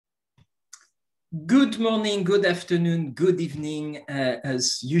Good morning, good afternoon, good evening,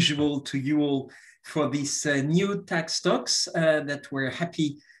 as usual to you all for this new tax talks that we're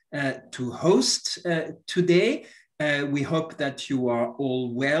happy to host today. We hope that you are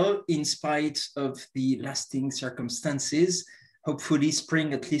all well in spite of the lasting circumstances. Hopefully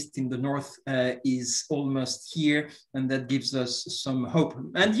spring, at least in the north, is almost here, and that gives us some hope.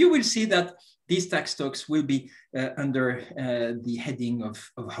 And you will see that these tax talks will be under the heading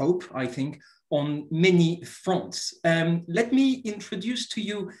of hope, I think, on many fronts. Let me introduce to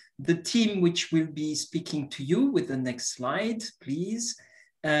you the team which will be speaking to you with the next slide, please.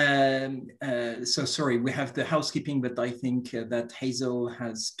 So sorry, we have the housekeeping, but I think that Hazel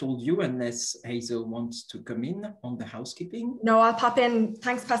has told you, unless Hazel wants to come in on the housekeeping. No, I'll pop in.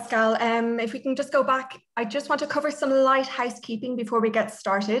 Thanks, Pascal. If we can just go back, I just want to cover some light housekeeping before we get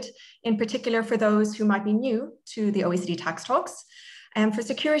started, in particular for those who might be new to the OECD Tax Talks. For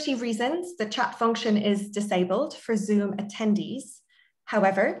security reasons, the chat function is disabled for Zoom attendees.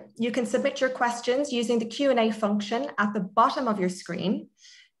 However, you can submit your questions using the Q&A function at the bottom of your screen.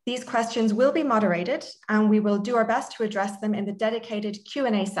 These questions will be moderated, and we will do our best to address them in the dedicated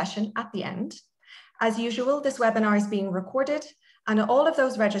Q&A session at the end. As usual, this webinar is being recorded, and all of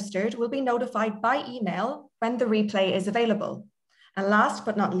those registered will be notified by email when the replay is available. And last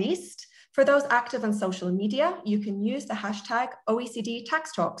but not least, for those active on social media, you can use the hashtag OECD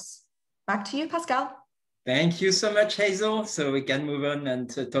Tax Talks. Back to you, Pascal. Thank you so much, Hazel. So we can move on and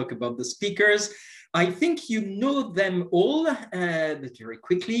talk about the speakers. I think you know them all, but very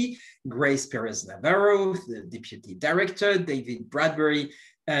quickly. Grace Perez-Navarro, the Deputy Director, David Bradbury,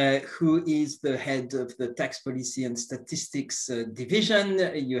 who is the head of the Tax Policy and Statistics Division.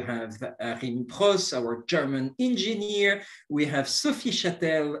 You have Arim Pross, our German engineer. We have Sophie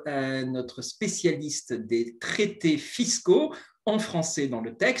Châtel, notre spécialiste des traités fiscaux, en français dans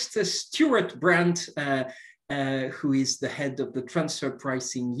le texte. Stuart Brandt, who is the head of the transfer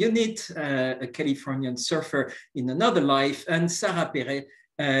pricing unit, a Californian surfer in another life, and Sarah Perret,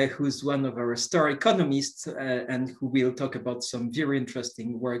 who's one of our star economists and who will talk about some very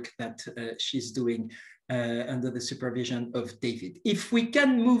interesting work that she's doing under the supervision of David. If we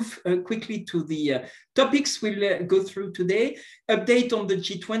can move quickly to the topics we'll go through today. Update on the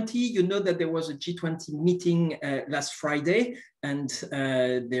G20. You know that there was a G20 meeting last Friday, and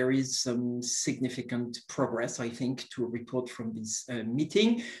there is some significant progress, I think, to report from this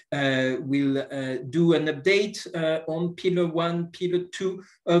meeting. We'll do an update on Pillar 1, Pillar 2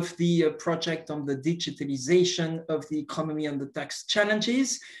 of the project on the digitalisation of the economy and the tax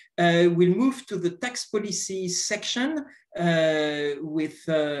challenges. We'll move to the tax policy section with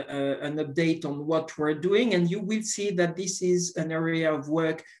an update on what we're doing. And you will see that this is an area of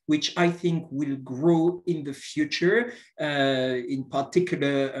work which I think will grow in the future, in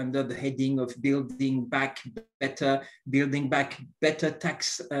particular under the heading of building back better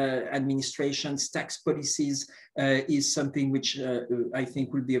tax administrations, tax policies is something which I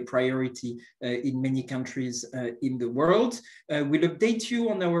think will be a priority in many countries in the world. We'll update you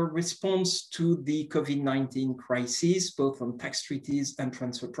on our response to the COVID-19 crisis, both on tax treaties and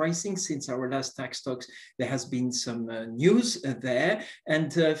transfer pricing. Since our last tax talks, there has been some news there.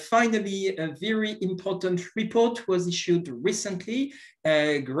 And finally, a very important report was issued recently.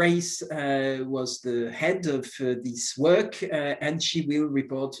 Grace was the head of this work, and she will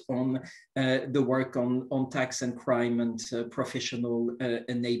report on the work on tax and crime and professional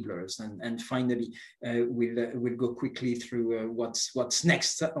enablers. And finally, we'll go quickly through what's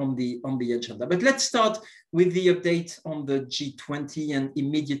next on the agenda. But let's start with the update on the G20 and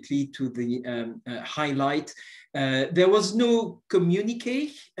immediately to the highlight. There was no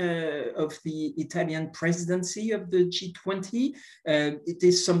communique of the Italian presidency of the G20. It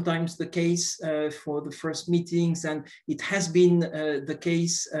is sometimes the case for the first meetings, and it has been the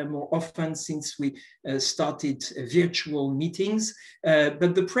case more often since we started virtual meetings.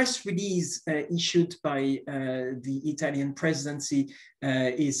 But the press release issued by the Italian presidency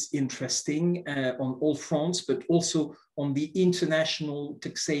is interesting on all fronts, but also on the international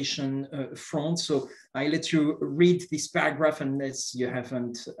taxation front. So I let you read this paragraph unless you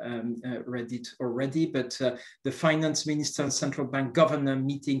haven't read it already, but the finance minister and central bank governor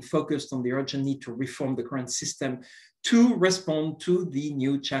meeting focused on the urgent need to reform the current system to respond to the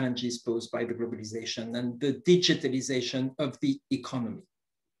new challenges posed by the globalization and the digitalization of the economy.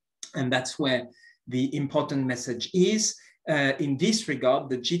 And that's where the important message is. in this regard,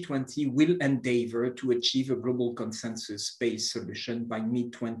 the G20 will endeavor to achieve a global consensus-based solution by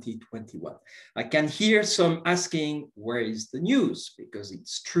mid-2021. I can hear some asking, where is the news? Because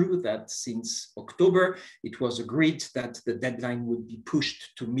it's true that since October, it was agreed that the deadline would be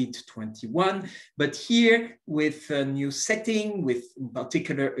pushed to mid-21. But here, with a new setting, with in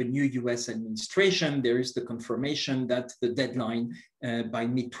particular a new US administration, there is the confirmation that the deadline by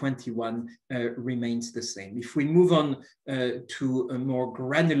mid-21 remains the same. If we move on to a more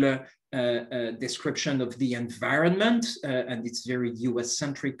granular description of the environment, and it's very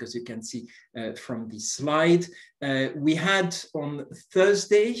US-centric, as you can see from this slide. We had on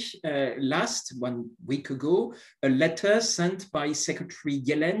Thursday, last 1 week ago, a letter sent by Secretary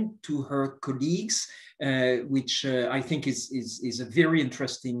Yellen to her colleagues, which I think is a very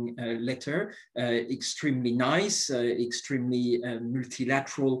interesting letter, extremely nice, extremely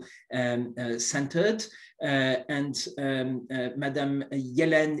multilateral centered. Madame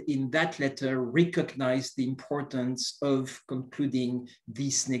Yellen in that letter recognized the importance of concluding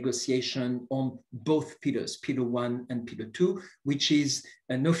this negotiation on both pillars, Pillar 1 and Pillar 2, which is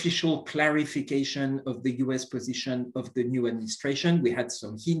an official clarification of the US position of the new administration. We had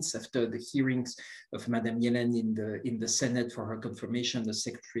some hints after the hearings of Madame Yellen in the Senate for her confirmation as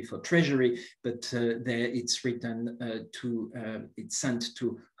Secretary for Treasury, but there it's written it's sent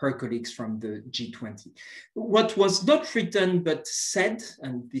to her colleagues from the G20. What was not written but said,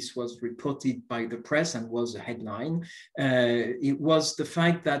 and this was reported by the press and was a headline, it was the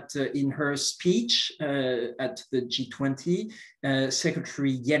fact that in her speech at the G20,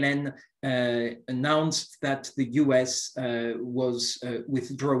 Secretary Yellen announced that the US was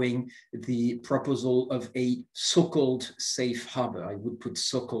withdrawing the proposal of a so-called safe harbor. I would put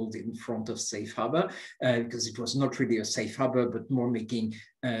so-called in front of safe harbor because it was not really a safe harbor, but more making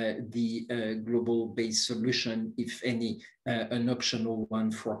the global-based solution, if any, an optional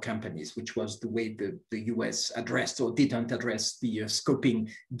one for companies, which was the way the US addressed or didn't address the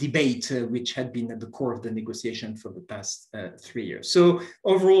scoping debate, which had been at the core of the negotiation for the past 3 years. So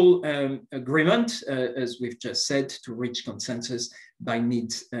overall agreement, as we've just said, to reach consensus by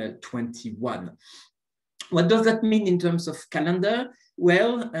mid-21. What does that mean in terms of calendar?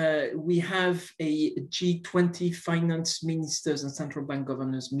 Well, we have a G20 finance ministers and central bank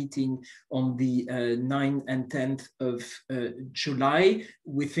governors meeting on the 9th and 10th of July.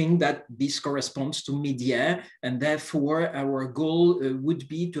 We think that this corresponds to mid-year, and therefore our goal would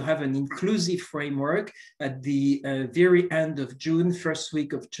be to have an inclusive framework at the very end of June, first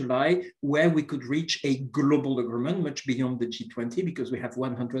week of July, where we could reach a global agreement much beyond the G20, because we have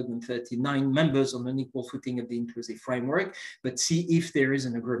 139 members on an equal footing of the inclusive framework, but see if there is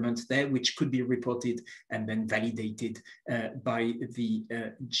an agreement there which could be reported and then validated by the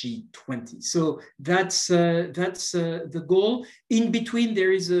G20. So that's the goal. In between,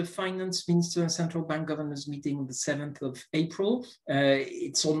 there is a finance minister and central bank governors meeting on the 7th of April.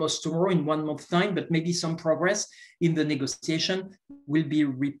 It's almost tomorrow, in 1 month's time, but maybe some progress in the negotiation will be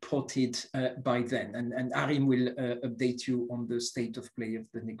reported by then. And Arim will update you on the state of play of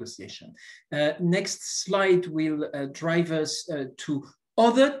the negotiation. Next slide will drive us to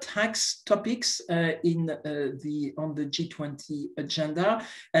other tax topics on the G20 agenda.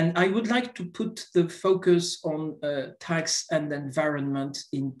 And I would like to put the focus on tax and environment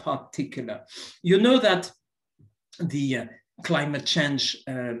in particular. You know that the climate change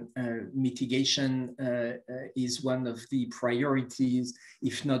mitigation is one of the priorities,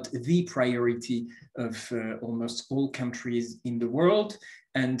 if not the priority, of almost all countries in the world.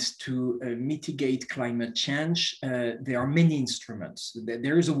 And to mitigate climate change, there are many instruments.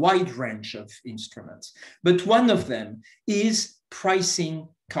 There is a wide range of instruments, but one of them is pricing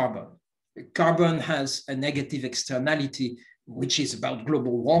carbon. Carbon has a negative externality, which is about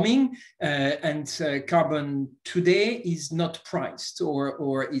global warming, and carbon today is not priced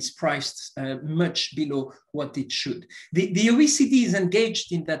or is priced much below what it should. The OECD is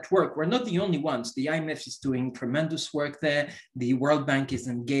engaged in that work. We're not the only ones. The IMF is doing tremendous work there. The World Bank is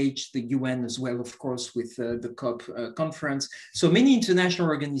engaged, the UN as well, of course, with the COP conference. So many international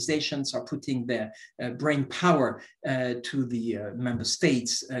organizations are putting their brain power to the member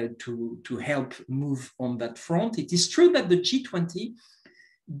states to help move on that front. It is true that the G20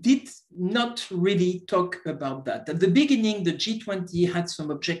 did not really talk about that. At the beginning, the G20 had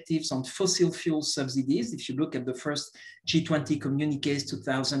some objectives on fossil fuel subsidies. If you look at the first G20 communiques,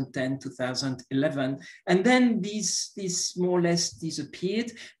 2010, 2011, and then these more or less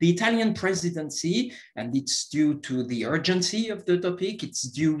disappeared. The Italian presidency, and it's due to the urgency of the topic, it's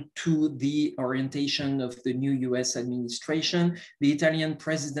due to the orientation of the new US administration, the Italian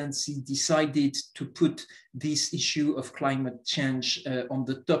presidency decided to put this issue of climate change on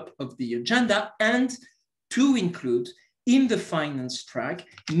the top of the agenda and to include in the finance track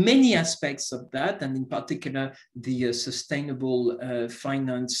many aspects of that, and in particular the sustainable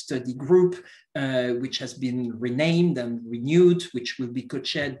finance study group, which has been renamed and renewed, which will be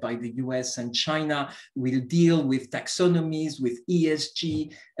co-chaired by the US and China, will deal with taxonomies, with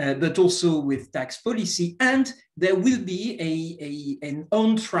ESG, but also with tax policy. And there will be an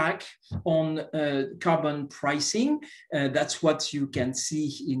on track on carbon pricing. That's what you can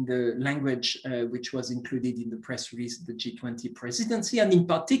see in the language which was included in the press release of the G20 presidency. And in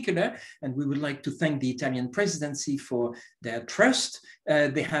particular, and we would like to thank the Italian presidency for their trust,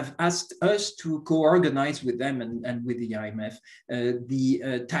 they have asked us to co-organize with them and with the IMF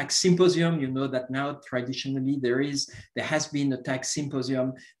the tax symposium. You know that now traditionally there has been a tax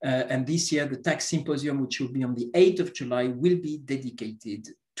symposium, and this year the tax symposium, which will be on the 8th of July, will be dedicated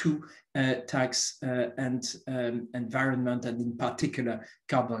to tax and environment, and in particular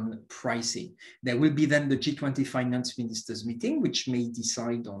carbon pricing. There will be then the G20 finance ministers meeting, which may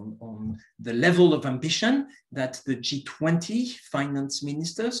decide on the level of ambition that the G20 finance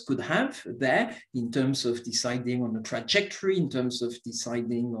ministers could have there in terms of deciding on a trajectory, in terms of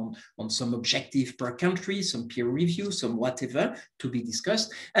deciding on some objective per country, some peer review, some whatever to be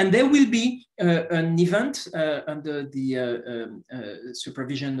discussed. And there will be an event under the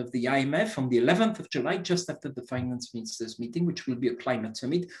supervision of the IMF on the 11th of July, just after the finance ministers meeting, which will be a climate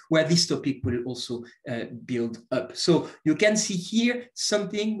summit, where this topic will also build up. So you can see here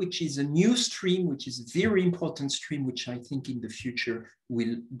something which is a new stream, which is a very important stream, which I think in the future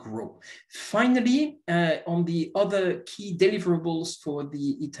will grow. Finally, on the other key deliverables for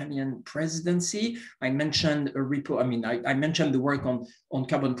the Italian presidency, I mentioned a report. I mentioned the work on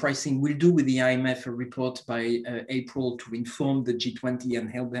carbon pricing. We'll do with the IMF a report by April to inform the G20 and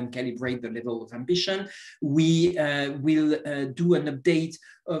help them calibrate the level of ambition. We will do an update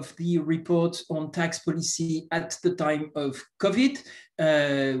of the report on tax policy at the time of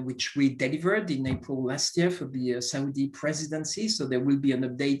COVID, which we delivered in April last year for the Saudi presidency. So there will be an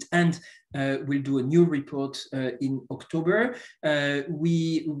update, and we'll do a new report in October.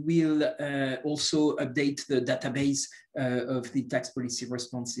 We will also update the database of the tax policy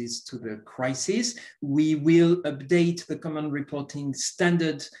responses to the crisis. We will update the common reporting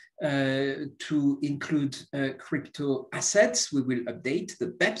standard to include crypto assets. We will update the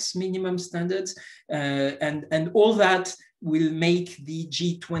BEPS minimum standards, and all that will make the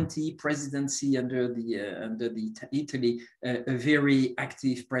G20 presidency under Italy a very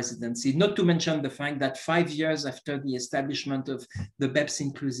active presidency. Not to mention the fact that 5 years after the establishment of the BEPS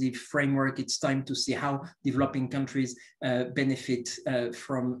inclusive framework, it's time to see how developing countries benefit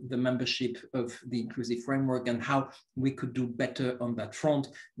from the membership of the inclusive framework and how we could do better on that front.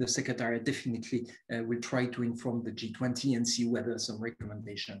 The Secretariat definitely will try to inform the G20 and see whether some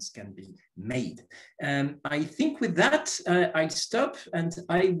recommendations can be made. I think with that, I stop and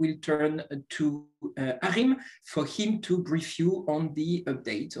I will turn to Arim for him to brief you on the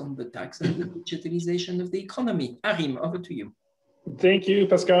update on the tax and the digitalization of the economy. Arim, over to you. Thank you,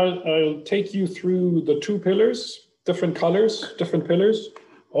 Pascal. I'll take you through the 2 pillars, different colors, different pillars,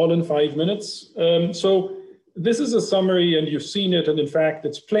 all in 5 minutes. So this is a summary, and you've seen it, and in fact,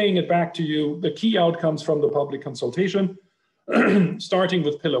 it's playing it back to you, the key outcomes from the public consultation. Starting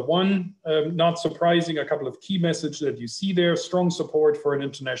with pillar 1, not surprising, a couple of key messages that you see there: strong support for an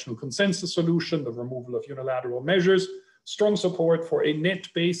international consensus solution, the removal of unilateral measures, strong support for a net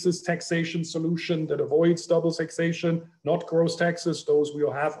basis taxation solution that avoids double taxation, not gross taxes, those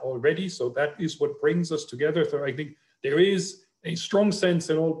we'll have already. So that is what brings us together. So I think there is a strong sense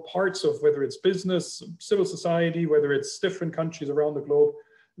in all parts of whether it's business, civil society, whether it's different countries around the globe,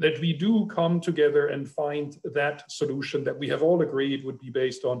 that we do come together and find that solution that we have all agreed would be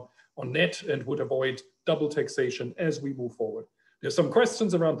based on net and would avoid double taxation as we move forward. There's some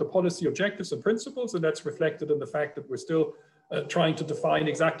questions around the policy objectives and principles, and that's reflected in the fact that we're still trying to define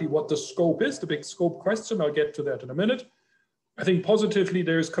exactly what the scope is, the big scope question. I'll get to that in a minute. I think positively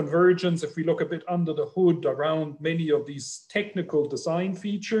there's convergence if we look a bit under the hood around many of these technical design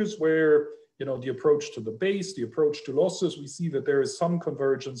features where, you know, the approach to the base, the approach to losses, we see that there is some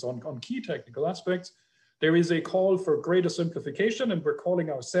convergence on key technical aspects. There is a call for greater simplification, and we're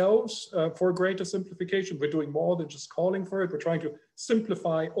calling ourselves for greater simplification. We're doing more than just calling for it. We're trying to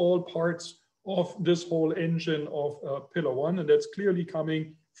simplify all parts of this whole engine of Pillar 1, and that's clearly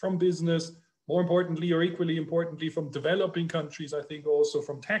coming from business, more importantly or equally importantly from developing countries, I think also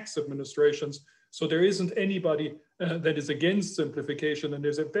from tax administrations. So there isn't anybody that is against simplification, and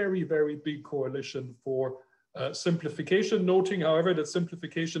there's a very, very big coalition for simplification, noting, however, that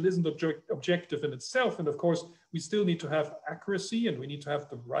simplification isn't objective in itself. And of course, we still need to have accuracy, and we need to have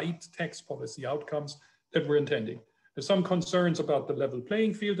the right tax policy outcomes that we're intending. There's some concerns about the level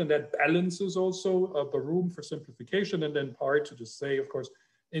playing field, and that balances also the room for simplification. And then part to just say, of course,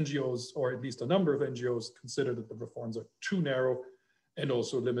 NGOs, or at least a number of NGOs, consider that the reforms are too narrow and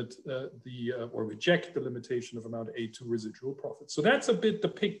also limit or reject the limitation of amount A to residual profits. So that's a bit the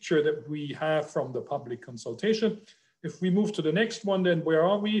picture that we have from the public consultation. If we move to the next one, then where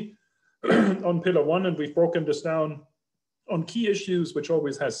are we on Pillar 1? And we've broken this down on key issues, which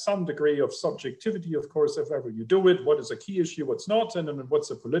always has some degree of subjectivity, of course, if ever you do it. What is a key issue, what's not, and then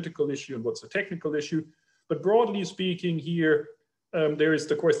what's a political issue and what's a technical issue. But broadly speaking here, there is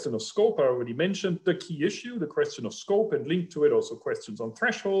the question of scope. I already mentioned the key issue, the question of scope, and linked to it also questions on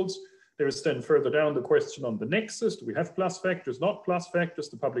thresholds. There is then further down the question on the nexus. Do we have plus factors, not plus factors?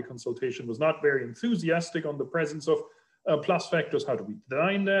 The public consultation was not very enthusiastic on the presence of plus factors. How do we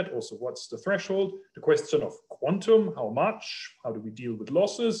define that? Also, what's the threshold? The question of quantum, how much? How do we deal with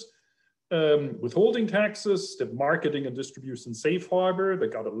losses? Withholding taxes, the marketing and distribution safe harbor, they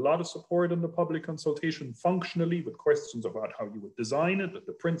got a lot of support in the public consultation functionally, with questions about how you would design it, but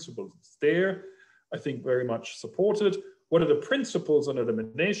the principles is there, I think very much supported. What are the principles on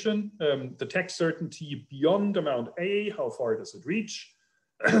elimination? The tax certainty beyond amount A, how far does it reach?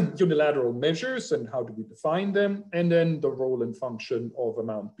 Unilateral measures, and how do we define them? And then the role and function of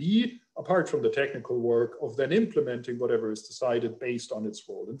amount B, apart from the technical work of then implementing whatever is decided based on its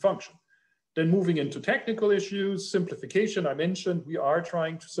role and function. Then moving into technical issues, simplification, I mentioned, we are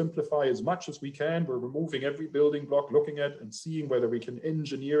trying to simplify as much as we can. We're removing every building block, looking at and seeing whether we can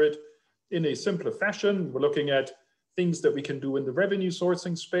engineer it in a simpler fashion. We're looking at things that we can do in the revenue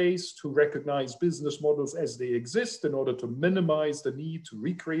sourcing space to recognize business models as they exist in order to minimize the need to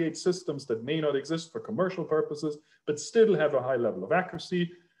recreate systems that may not exist for commercial purposes, but still have a high level of accuracy.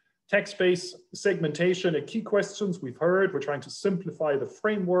 Tax-based segmentation, a key questions we've heard. We're trying to simplify the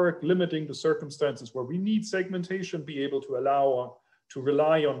framework, limiting the circumstances where we need segmentation, be able to allow to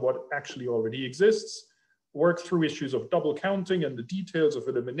rely on what actually already exists, work through issues of double counting and the details of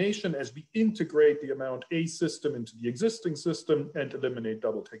elimination as we integrate the amount A system into the existing system and eliminate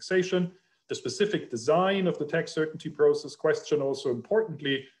double taxation. The specific design of the tax certainty process question also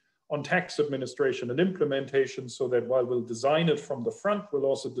importantly on tax administration and implementation, so that while we'll design it from the front, we'll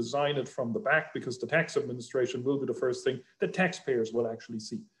also design it from the back, because the tax administration will be the first thing that taxpayers will actually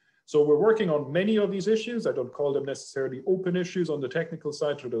see. So we're working on many of these issues. I don't call them necessarily open issues on the technical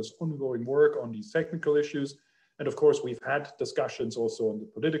side, so there's ongoing work on these technical issues. And of course, we've had discussions also on the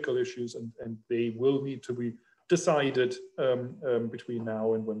political issues, and they will need to be decided between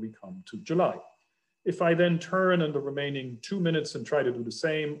now and when we come to July. If I then turn in the remaining 2 minutes and try to do the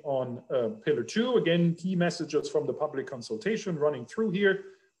same on Pillar 2, again, key messages from the public consultation running through here.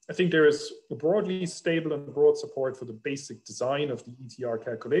 I think there is a broadly stable and broad support for the basic design of the ETR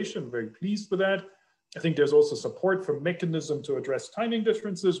calculation. I'm very pleased with that. I think there's also support for mechanism to address timing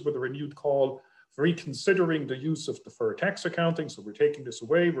differences, with a renewed call for reconsidering the use of deferred tax accounting. So we're taking this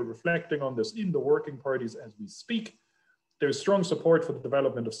away. We're reflecting on this in the working parties as we speak. There's strong support for the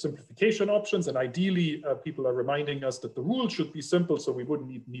development of simplification options, and ideally people are reminding us that the rules should be simple, so we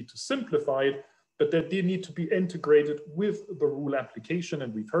wouldn't need to simplify it, but that they need to be integrated with the rule application,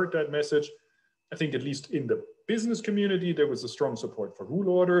 and we've heard that message. I think at least in the business community, there was a strong support for rule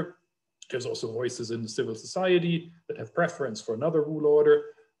order. There's also voices in the civil society that have preference for another rule order.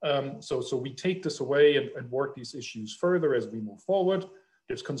 So we take this away and work these issues further as we move forward.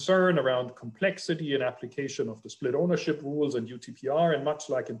 There's concern around complexity and application of the split ownership rules and UTPR, and much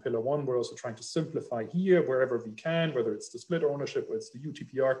like in Pillar 1, we're also trying to simplify here wherever we can, whether it's the split ownership or it's the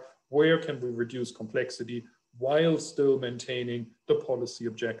UTPR, where can we reduce complexity while still maintaining the policy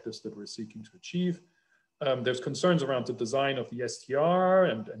objectives that we're seeking to achieve. There's concerns around the design of the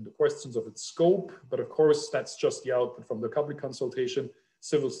STR and the questions of its scope, but of course that's just the output from the public consultation.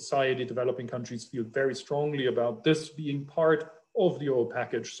 Civil society, developing countries feel very strongly about this being part of the whole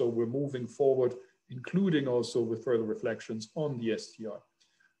package, so we're moving forward, including also with further reflections on the STR.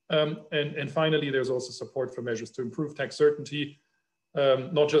 And finally, there's also support for measures to improve tax certainty,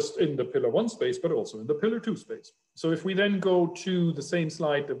 not just in the Pillar 1 space, but also in the Pillar 2 space. So if we then go to the same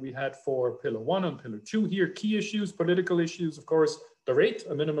slide that we had for Pillar 1 and Pillar 2 here, key issues, political issues, of course, the rate,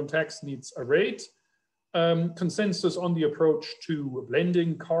 a minimum tax needs a rate. Consensus on the approach to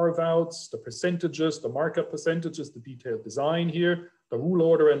blending, carve-outs, the percentages, the markup percentages, the detailed design here, the rule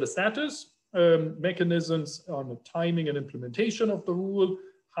order and the status, mechanisms on the timing and implementation of the rule,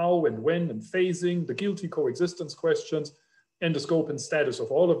 how and when and phasing, the guilty coexistence questions, and the scope and status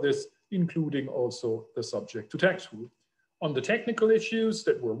of all of this, including also the subject to tax rule. On the technical issues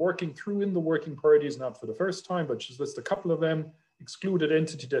that we're working through in the working parties, not for the first time, but just list a couple of them: excluded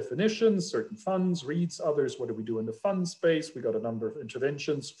entity definitions, certain funds, REITs, others, what do we do in the fund space? We got a number of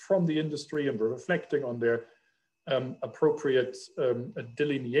interventions from the industry, and we're reflecting on their appropriate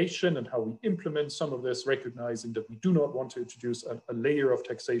delineation and how we implement some of this, recognizing that we do not want to introduce a layer of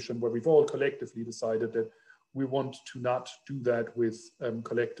taxation where we've all collectively decided that we want to not do that with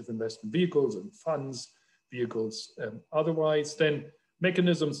collective investment vehicles and funds, vehicles otherwise. Then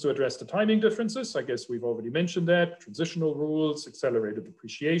mechanisms to address the timing differences. I guess we've already mentioned that. Transitional rules, accelerated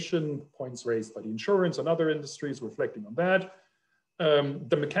depreciation, points raised by the insurance and other industries, reflecting on that.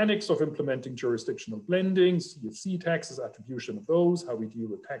 The mechanics of implementing jurisdictional blending, CFC taxes, attribution of those, how we deal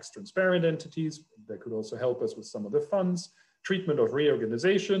with tax transparent entities. That could also help us with some of the funds. Treatment of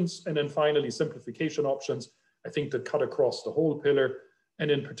reorganizations, and then finally simplification options, I think, that cut across the whole pillar,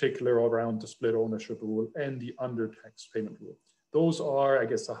 and in particular around the split ownership rule and the under-tax payment rule. Those are, I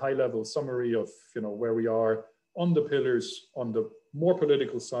guess, a high-level summary of where we are on the pillars, on the more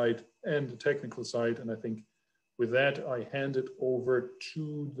political side and the technical side. And I think with that, I hand it over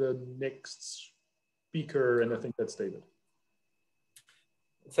to the next speaker, and I think that's David.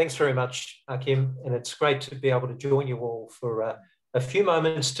 Thanks very much, Kim, and it's great to be able to join you all for a few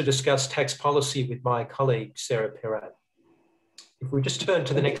moments to discuss tax policy with my colleague, Sarah Perez. If we just turn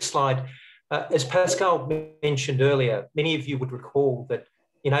to the next slide, as Pascal mentioned earlier, many of you would recall that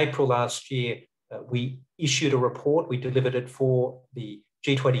in April last year, we issued a report, we delivered it for the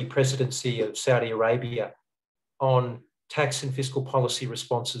G20 presidency of Saudi Arabia on tax and fiscal policy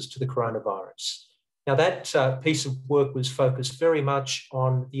responses to the coronavirus. Now that piece of work was focused very much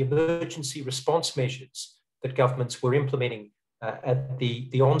on the emergency response measures that governments were implementing at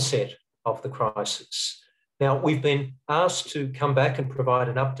the onset of the crisis. Now, we've been asked to come back and provide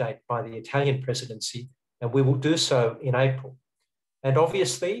an update by the Italian presidency, and we will do so in April. And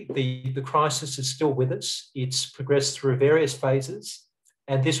obviously, the crisis is still with us. It's progressed through various phases,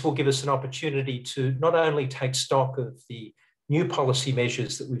 and this will give us an opportunity to not only take stock of the new policy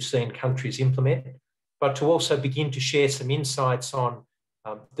measures that we've seen countries implement, but to also begin to share some insights on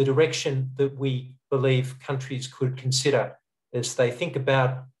the direction that we believe countries could consider as they think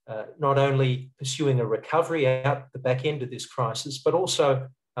about not only pursuing a recovery out the back end of this crisis, but also,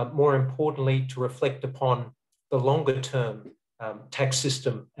 more importantly, to reflect upon the longer term tax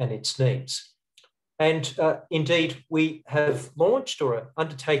system and its needs. And indeed, we have launched or are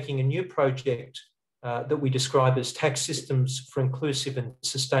undertaking a new project that we describe as Tax Systems for Inclusive and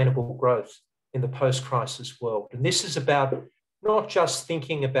Sustainable Growth in the post-crisis world. And this is about not just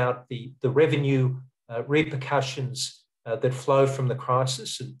thinking about the revenue repercussions that flow from the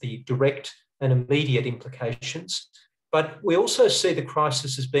crisis and the direct and immediate implications, but we also see the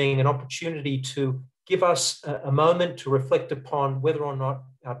crisis as being an opportunity to give us a moment to reflect upon whether or not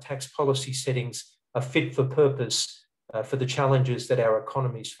our tax policy settings are fit for purpose for the challenges that our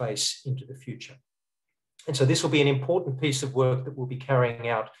economies face into the future. And so this will be an important piece of work that we'll be carrying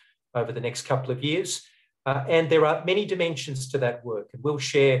out over the next couple of years. And there are many dimensions to that work, and we'll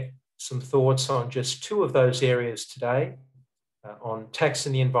share some thoughts on just two of those areas today, on tax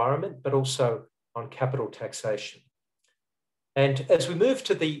and the environment, but also on capital taxation. And as we move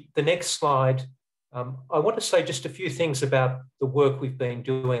to the next slide, I want to say just a few things about the work we've been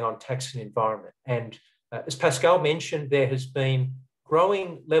doing on tax and environment. And as Pascal mentioned, there has been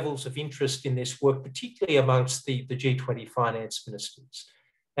growing levels of interest in this work, particularly amongst the G20 finance ministers.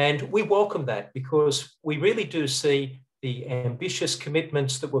 And we welcome that because we really do see the ambitious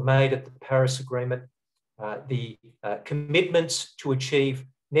commitments that were made at the Paris Agreement, the commitments to achieve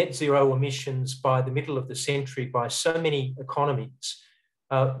net zero emissions by the middle of the century by so many economies,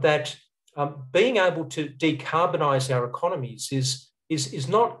 that being able to decarbonise our economies is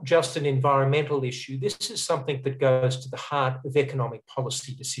not just an environmental issue. This is something that goes to the heart of economic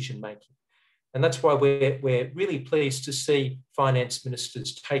policy decision making. And that's why we're really pleased to see finance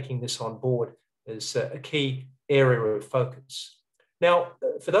ministers taking this on board as a key area of focus. Now,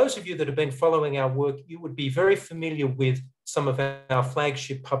 for those of you that have been following our work, you would be very familiar with some of our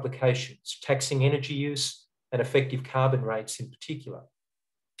flagship publications, Taxing Energy Use and Effective Carbon Rates in particular.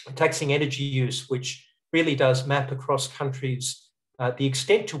 Taxing Energy Use, which really does map across countries the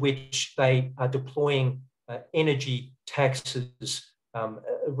extent to which they are deploying energy taxes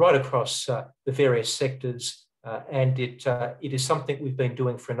right across the various sectors, and it is something we've been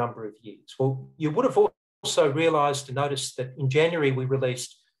doing for a number of years. Well, you would have also realised and noticed that in January we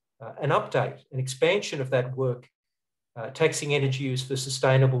released an update, an expansion of that work, taxing energy use for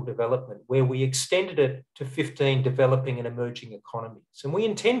sustainable development, where we extended it to 15 developing and emerging economies. And we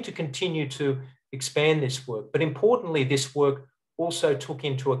intend to continue to expand this work, but importantly, this work also took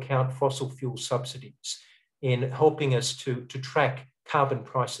into account fossil fuel subsidies in helping us to track carbon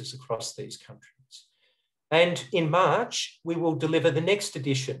prices across these countries. And in March, we will deliver the next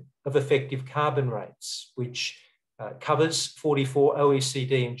edition of effective carbon rates, which covers 44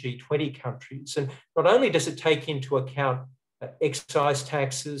 OECD and G20 countries. And not only does it take into account excise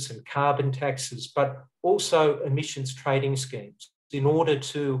taxes and carbon taxes, but also emissions trading schemes in order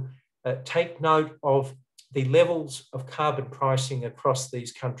to take note of the levels of carbon pricing across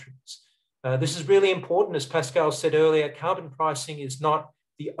these countries. This is really important. As Pascal said earlier, carbon pricing is not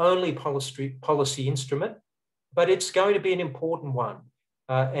the only policy instrument, but it's going to be an important one.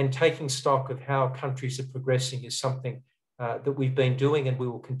 And taking stock of how countries are progressing is something that we've been doing and we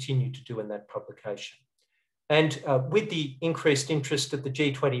will continue to do in that publication. And with the increased interest at the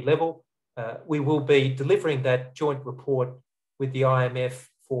G20 level, we will be delivering that joint report with the IMF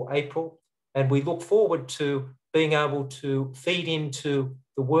for April. And we look forward to being able to feed into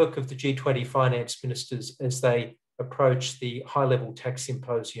the work of the G20 finance ministers as they approach the high-level tax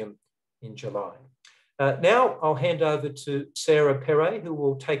symposium in July. Now I'll hand over to Sarah Perez, who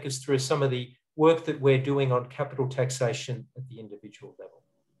will take us through some of the work that we're doing on capital taxation at the individual level.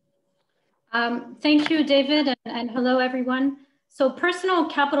 Thank you, David, and hello, everyone. So personal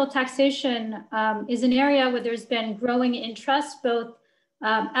capital taxation is an area where there's been growing interest, both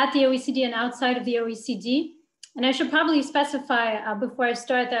at the OECD and outside of the OECD. And I should probably specify before I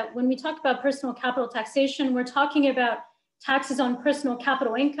start that when we talk about personal capital taxation, we're talking about taxes on personal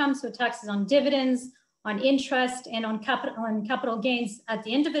capital income, so taxes on dividends, on interest, and on capital gains at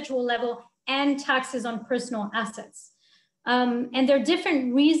the individual level, and taxes on personal assets. And there are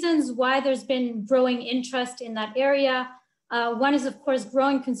different reasons why there's been growing interest in that area. One is, of course,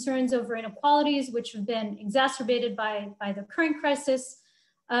 growing concerns over inequalities, which have been exacerbated by the current crisis.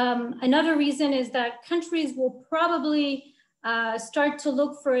 Another reason is that countries will probably start to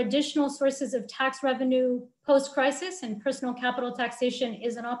look for additional sources of tax revenue post-crisis, and personal capital taxation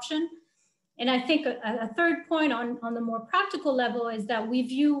is an option. And I think a third point on the more practical level is that we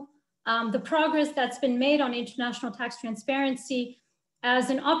view the progress that's been made on international tax transparency as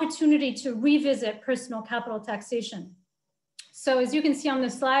an opportunity to revisit personal capital taxation. So as you can see on the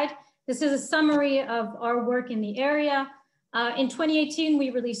slide, this is a summary of our work in the area. In 2018,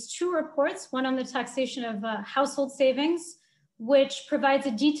 we released 2 reports, one on the taxation of household savings, which provides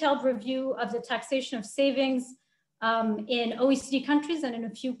a detailed review of the taxation of savings in OECD countries and in a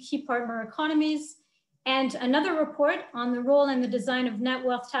few key partner economies, and another report on the role and the design of net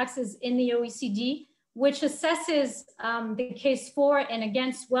wealth taxes in the OECD, which assesses the case for and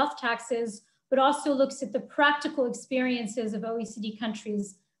against wealth taxes, but also looks at the practical experiences of OECD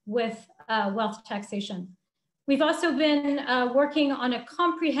countries with wealth taxation. We've also been working on a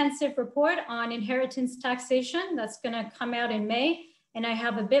comprehensive report on inheritance taxation that's going to come out in May, and I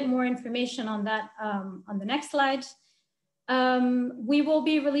have a bit more information on that on the next slide. We will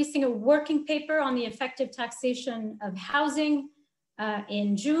be releasing a working paper on the effective taxation of housing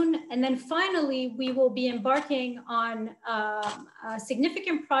in June. And then finally, we will be embarking on a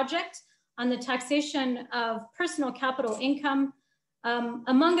significant project on the taxation of personal capital income.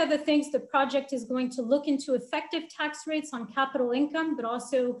 Among other things, the project is going to look into effective tax rates on capital income, but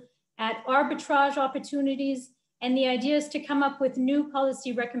also at arbitrage opportunities. And the idea is to come up with new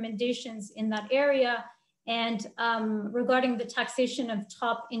policy recommendations in that area and regarding the taxation of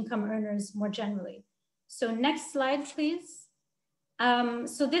top income earners more generally. So next slide, please.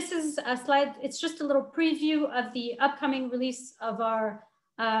 So this is a slide, it's just a little preview of the upcoming release of our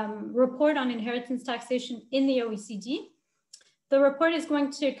report on inheritance taxation in the OECD. The report is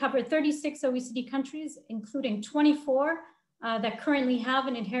going to cover 36 OECD countries, including 24 that currently have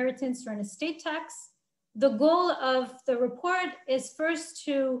an inheritance or an estate tax. The goal of the report is first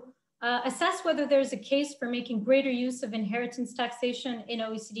to assess whether there's a case for making greater use of inheritance taxation in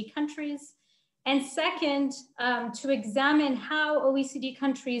OECD countries. And second, to examine how OECD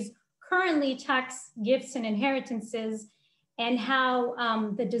countries currently tax gifts and inheritances and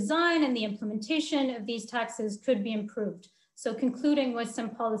how the design and the implementation of these taxes could be improved. So concluding with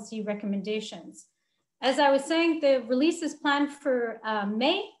some policy recommendations. As I was saying, the release is planned for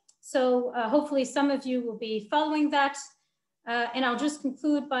May, So hopefully some of you will be following that. And I'll just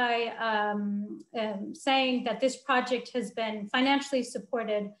conclude by saying that this project has been financially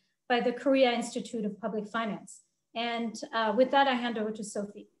supported by the Korea Institute of Public Finance. And with that, I hand over to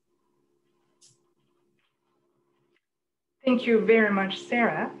Sophie. Thank you very much,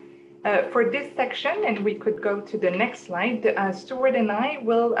 Sarah. For this section, and we could go to the next slide, Stuart and I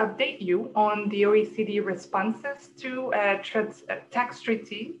will update you on the OECD responses to tax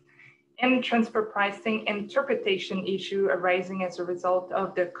treaties and transfer pricing interpretation issue arising as a result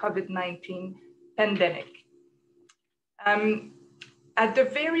of the COVID-19 pandemic. At the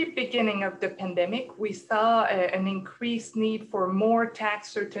very beginning of the pandemic, we saw an increased need for more tax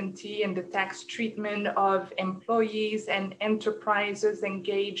certainty in the tax treatment of employees and enterprises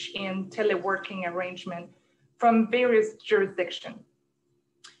engaged in teleworking arrangement from various jurisdictions.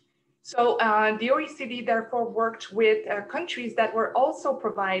 So the OECD therefore worked with countries that were also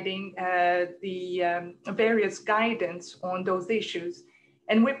providing the various guidance on those issues.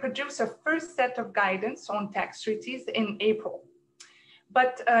 And we produced a first set of guidance on tax treaties in April.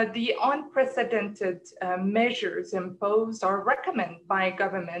 But the unprecedented measures imposed or recommended by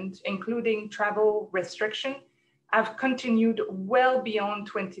government, including travel restriction, have continued well beyond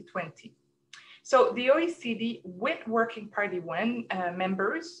 2020. So the OECD, with Working Party 1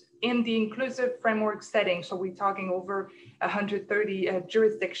 members in the inclusive framework setting, so we're talking over 130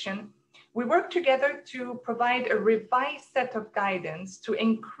 jurisdictions, we worked together to provide a revised set of guidance to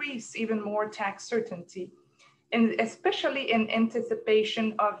increase even more tax certainty, and especially in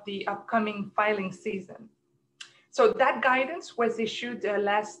anticipation of the upcoming filing season. So that guidance was issued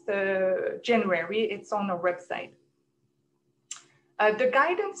last January. It's on our website. The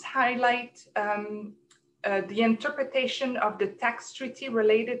guidance highlight the interpretation of the tax treaty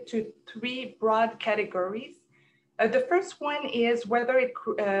related to 3 broad categories. The first one is whether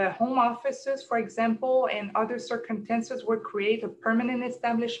home offices, for example, and other circumstances would create a permanent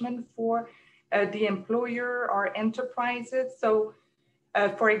establishment for the employer or enterprises. So,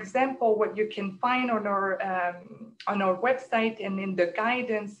 for example, what you can find on our website and in the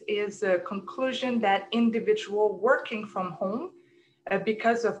guidance is a conclusion that individual working from home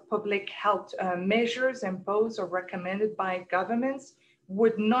because of public health measures imposed or recommended by governments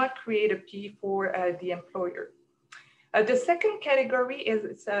would not create a P for the employer. The second category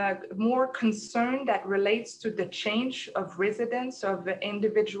is more concern that relates to the change of residence of the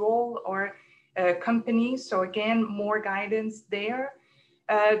individual or companies. So again, more guidance there.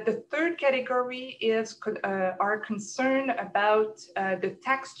 The third category is our concern about the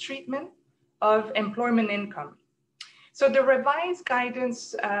tax treatment of employment income. So the revised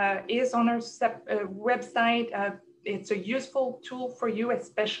guidance is on our website. It's a useful tool for you,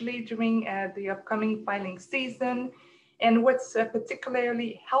 especially during the upcoming filing season. And what's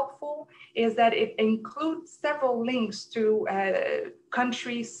particularly helpful is that it includes several links to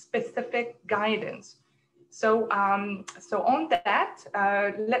country-specific guidance. So, on that,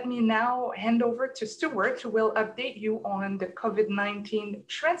 let me now hand over to Stuart, who will update you on the COVID-19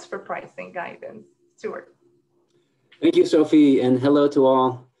 transfer pricing guidance. Stuart. Thank you, Sophie, and hello to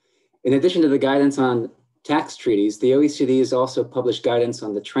all. In addition to the guidance on tax treaties, the OECD has also published guidance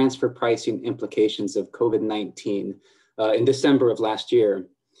on the transfer pricing implications of COVID-19 in December of last year.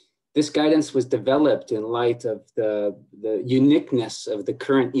 This guidance was developed in light of the uniqueness of the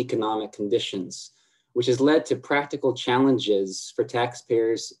current economic conditions, which has led to practical challenges for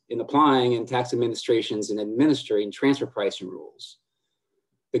taxpayers in applying and tax administrations in administering transfer pricing rules.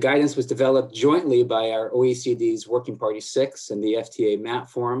 The guidance was developed jointly by our OECD's Working Party 6 and the FTA MAP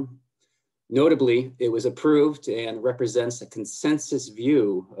Forum. Notably, it was approved and represents a consensus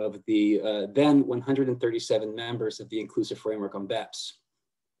view of the then 137 members of the Inclusive Framework on BEPS.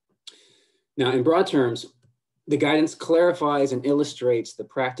 Now, in broad terms, the guidance clarifies and illustrates the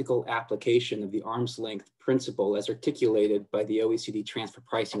practical application of the arm's length principle as articulated by the OECD transfer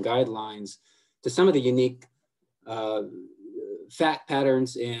pricing guidelines to some of the unique fact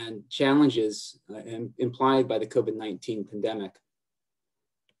patterns and challenges implied by the COVID-19 pandemic.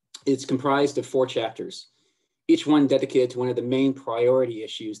 It's comprised of 4 chapters, each one dedicated to one of the main priority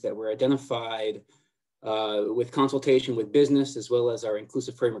issues that were identified with consultation with business as well as our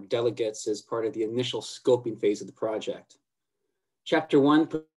Inclusive Framework delegates as part of the initial scoping phase of the project. Chapter 1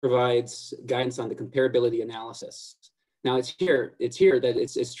 provides guidance on the comparability analysis. Now it's here that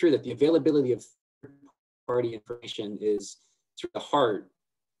it's true that the availability of third-party information is through the heart,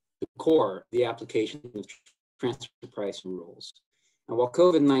 the core, the application of transfer pricing rules. And while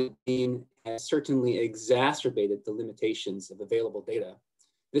COVID-19 has certainly exacerbated the limitations of available data,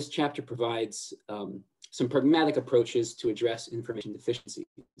 this chapter provides some pragmatic approaches to address information deficiencies.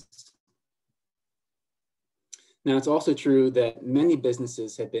 Now, it's also true that many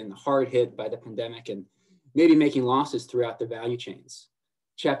businesses have been hard hit by the pandemic and maybe making losses throughout their value chains.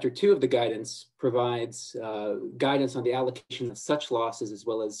 Chapter 2 of the guidance provides guidance on the allocation of such losses as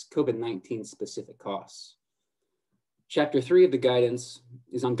well as COVID-19 specific costs. Chapter 3 of the guidance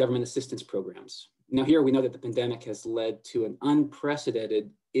is on government assistance programs. Now here we know that the pandemic has led to an unprecedented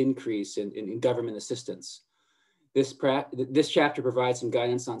increase in government assistance. This chapter provides some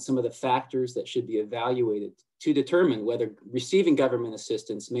guidance on some of the factors that should be evaluated to determine whether receiving government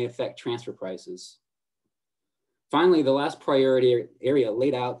assistance may affect transfer prices. Finally, the last priority area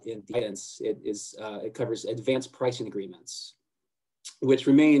laid out in the guidance, it covers advanced pricing agreements, which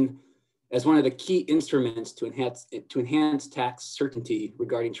remain as one of the key instruments to enhance tax certainty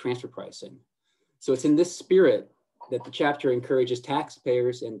regarding transfer pricing. So it's in this spirit that the chapter encourages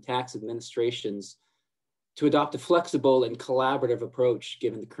taxpayers and tax administrations to adopt a flexible and collaborative approach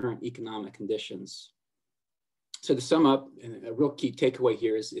given the current economic conditions. So to sum up, and a real key takeaway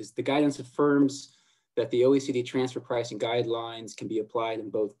here is the guidance affirms that the OECD transfer pricing guidelines can be applied in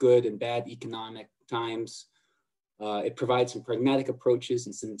both good and bad economic times. It provides some pragmatic approaches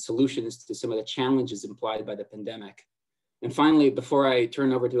and some solutions to some of the challenges implied by the pandemic. And finally, before I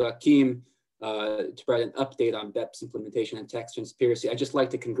turn over to Hakeem to provide an update on BEPS implementation and tax transparency, I'd just like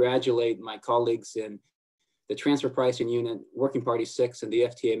to congratulate my colleagues in the Transfer Pricing Unit, Working Party 6, and the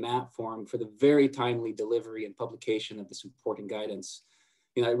FTA MAP Forum for the very timely delivery and publication of this important guidance.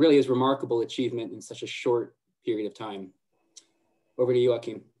 You know, it really is remarkable achievement in such a short period of time. Over to you,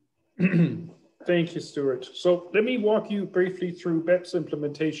 Hakeem. Thank you, Stuart. So let me walk you briefly through BEPS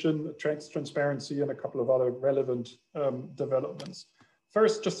implementation, tax transparency, and a couple of other relevant developments.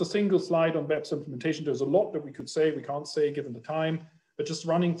 First, just a single slide on BEPS implementation. There's a lot that we could say, we can't say given the time, but just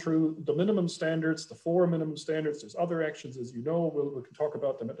running through the minimum standards, the 4 minimum standards. There's other actions, as you know, we can talk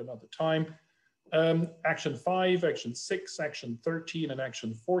about them at another time. Action 5, Action 6, Action 13, and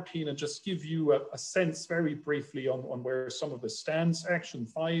Action 14, and just give you a sense very briefly on where some of this stands. Action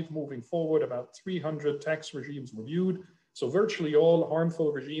 5, moving forward, about 300 tax regimes reviewed. So virtually all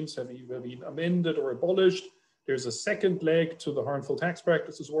harmful regimes have either been amended or abolished. There's a second leg to the harmful tax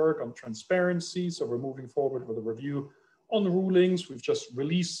practices work on transparency. So we're moving forward with a review on the rulings. We've just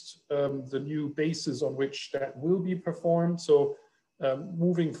released the new basis on which that will be performed. So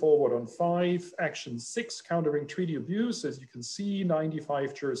moving forward on 5, Action 6, countering treaty abuse. As you can see,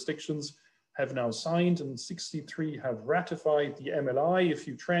 95 jurisdictions have now signed and 63 have ratified the MLI. If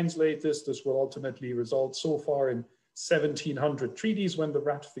you translate this, this will ultimately result so far in 1,700 treaties when the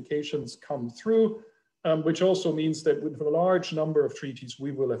ratifications come through, which also means that with a large number of treaties,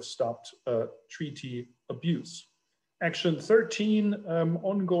 we will have stopped treaty abuse. Action 13,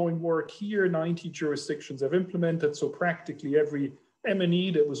 ongoing work here, 90 jurisdictions have implemented, so practically every M&E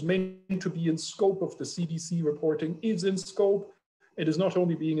that was meant to be in scope of the CBC reporting is in scope. It is not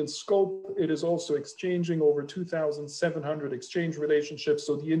only being in scope, it is also exchanging over 2,700 exchange relationships,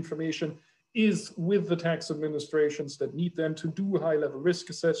 so the information is with the tax administrations that need them to do high-level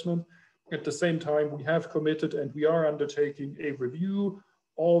risk assessment. At the same time, we have committed and we are undertaking a review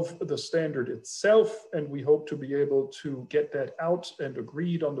of the standard itself, and we hope to be able to get that out and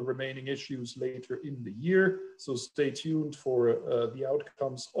agreed on the remaining issues later in the year. So stay tuned for the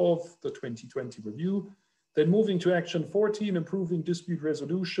outcomes of the 2020 review. Then moving to Action 14, improving dispute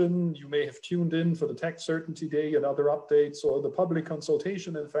resolution. You may have tuned in for the Tax Certainty Day and other updates, or the public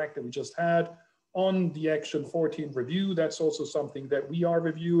consultation, in fact, that we just had on the Action 14 review. That's also something that we are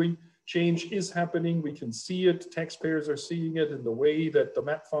reviewing. Change is happening. We can see it. Taxpayers are seeing it in the way that the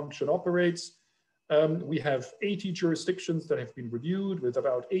MAP function operates. We have 80 jurisdictions that have been reviewed with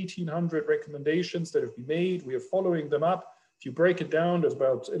about 1,800 recommendations that have been made. We are following them up. If you break it down, there's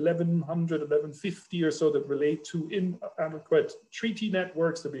about 1,100, 1,150 or so that relate to inadequate treaty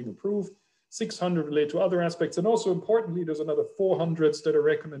networks that are being approved. 600 relate to other aspects. And also importantly, there's another 400s that are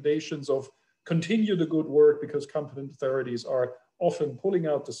recommendations of continue the good work because competent authorities are often pulling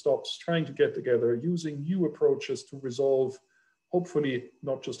out the stops, trying to get together, using new approaches to resolve, hopefully,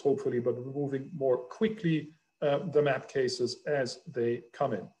 not just hopefully, but removing more quickly the MAP cases as they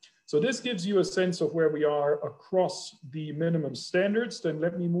come in. So this gives you a sense of where we are across the minimum standards. Then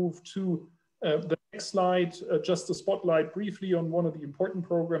let me move to the next slide, just to spotlight briefly on one of the important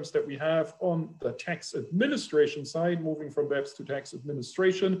programs that we have on the tax administration side, moving from BEPS to tax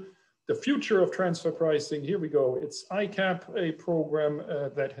administration. The future of transfer pricing, here we go. It's ICAP, a program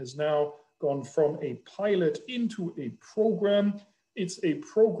that has now gone from a pilot into a program. It's a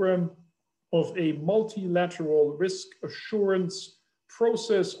program of a multilateral risk assurance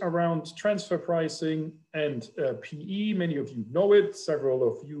process around transfer pricing and PE. Many of you know it. Several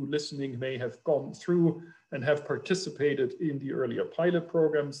of you listening may have gone through and have participated in the earlier pilot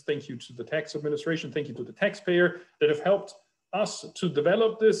programs. Thank you to the tax administration. Thank you to the taxpayer that have helped us to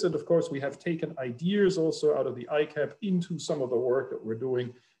develop this. And of course, we have taken ideas also out of the ICAP into some of the work that we're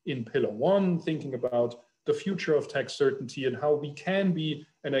doing in Pillar 1, thinking about the future of tax certainty and how we can be,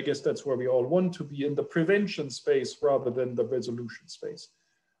 and I guess that's where we all want to be, in the prevention space rather than the resolution space.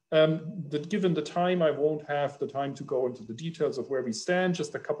 Given the time, I won't have the time to go into the details of where we stand,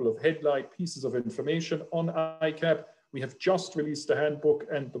 just a couple of headline pieces of information on ICAP. We have just released the handbook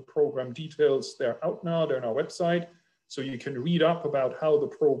and the program details. They're out now, they're on our website. So you can read up about how the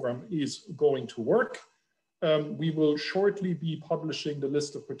program is going to work. We will shortly be publishing the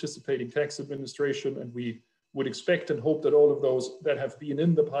list of participating tax administration, and we would expect and hope that all of those that have been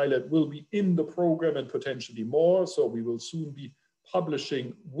in the pilot will be in the program and potentially more. So we will soon be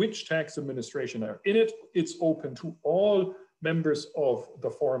publishing which tax administration are in it. It's open to all members of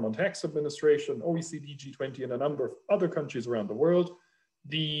the Forum on Tax Administration, OECD, G20, and a number of other countries around the world.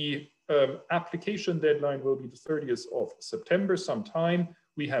 The application deadline will be the 30th of September sometime.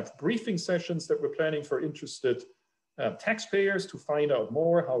 We have briefing sessions that we're planning for interested taxpayers to find out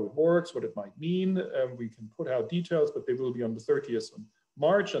more how it works, what it might mean. We can put out details, but they will be on the 30th of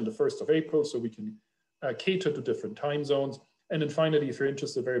March and the 1st of April, so we can cater to different time zones. And then finally, if you're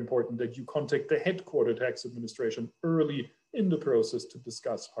interested, very important that you contact the headquarter tax administration early in the process to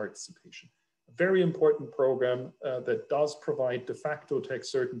discuss participation. A very important program that does provide de facto tax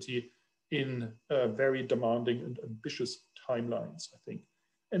certainty in very demanding and ambitious timelines, I think.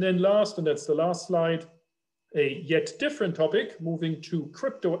 And then last, and that's the last slide, a yet different topic, moving to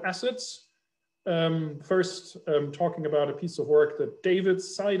crypto assets. First, talking about a piece of work that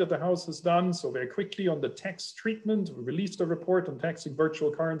David's side of the house has done. So very quickly on the tax treatment, we released a report on taxing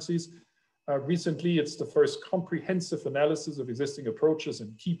virtual currencies. Recently, it's the first comprehensive analysis of existing approaches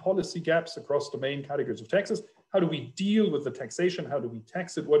and key policy gaps across the main categories of taxes. How do we deal with the taxation? How do we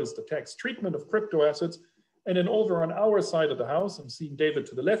tax it? What is the tax treatment of crypto assets? And then over on our side of the house, I'm seeing David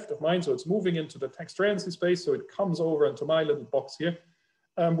to the left of mine, so it's moving into the tax transparency space. So it comes over into my little box here,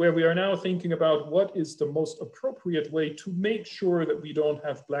 where we are now thinking about what is the most appropriate way to make sure that we don't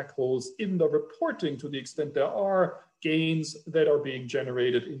have black holes in the reporting to the extent there are gains that are being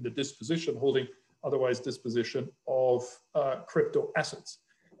generated in the disposition, holding, otherwise disposition of crypto assets.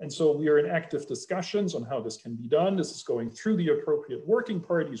 And so we are in active discussions on how this can be done. This is going through the appropriate working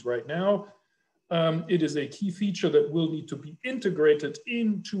parties right now. It is a key feature that will need to be integrated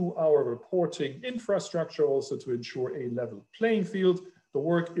into our reporting infrastructure also to ensure a level playing field. The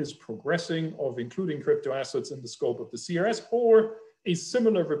work is progressing of including crypto assets in the scope of the CRS or a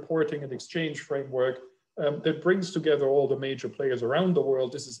similar reporting and exchange framework that brings together all the major players around the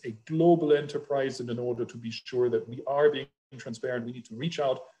world. This is a global enterprise, and in order to be sure that we are being transparent, we need to reach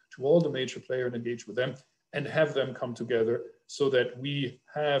out to all the major players and engage with them and have them come together so that we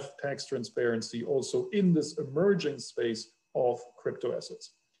have tax transparency also in this emerging space of crypto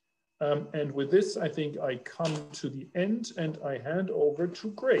assets. And with this, I think I come to the end and I hand over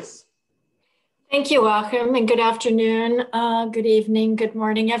to Grace. Thank you, Joachim, and good afternoon, good evening, good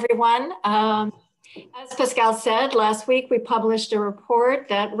morning, everyone. As Pascal said, last week we published a report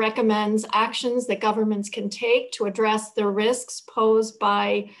that recommends actions that governments can take to address the risks posed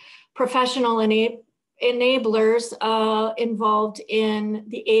by professional enablers involved in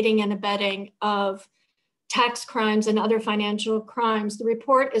the aiding and abetting of tax crimes and other financial crimes. The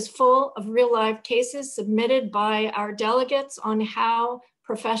report is full of real-life cases submitted by our delegates on how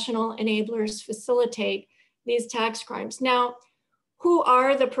professional enablers facilitate these tax crimes. Now, who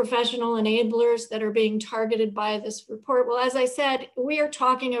are the professional enablers that are being targeted by this report? Well, as I said, we are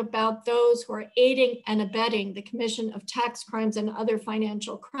talking about those who are aiding and abetting the commission of tax crimes and other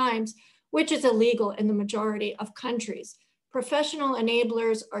financial crimes, which is illegal in the majority of countries. Professional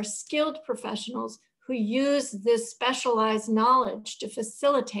enablers are skilled professionals who use this specialized knowledge to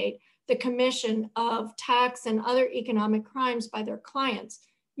facilitate the commission of tax and other economic crimes by their clients,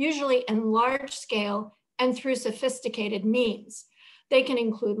 usually in large scale and through sophisticated means. They can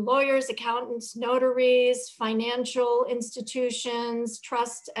include lawyers, accountants, notaries, financial institutions,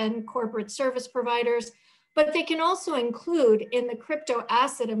 trust and corporate service providers, but they can also include in the crypto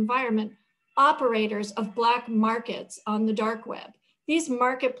asset environment, operators of black markets on the dark web. These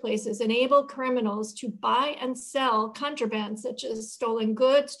marketplaces enable criminals to buy and sell contraband such as stolen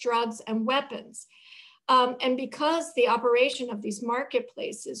goods, drugs, and weapons. And because the operation of these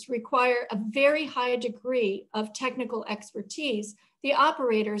marketplaces require a very high degree of technical expertise, the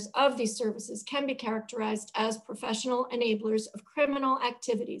operators of these services can be characterized as professional enablers of criminal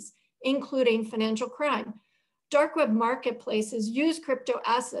activities, including financial crime. Dark web marketplaces use crypto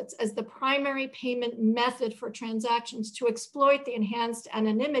assets as the primary payment method for transactions to exploit the enhanced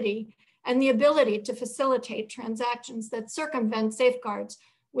anonymity and the ability to facilitate transactions that circumvent safeguards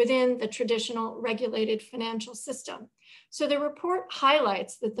within the traditional regulated financial system. So the report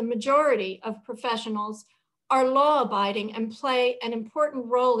highlights that the majority of professionals are law-abiding and play an important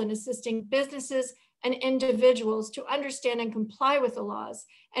role in assisting businesses and individuals to understand and comply with the laws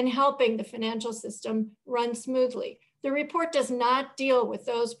and helping the financial system run smoothly. The report does not deal with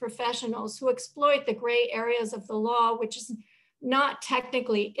those professionals who exploit the gray areas of the law, which is not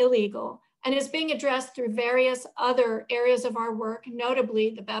technically illegal, and is being addressed through various other areas of our work, notably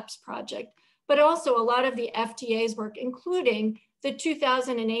the BEPS project, but also a lot of the FTA's work, including the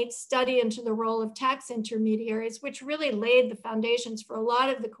 2008 study into the role of tax intermediaries, which really laid the foundations for a lot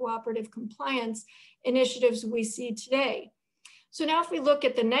of the cooperative compliance initiatives we see today. So now if we look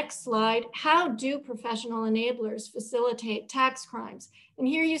at the next slide, how do professional enablers facilitate tax crimes? And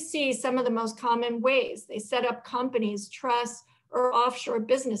here you see some of the most common ways. They set up companies, trusts, or offshore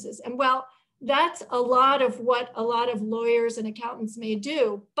businesses. And well, that's a lot of what a lot of lawyers and accountants may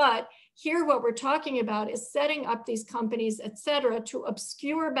do, but here what we're talking about is setting up these companies, et cetera, to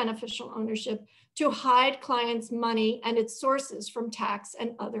obscure beneficial ownership, to hide clients' money and its sources from tax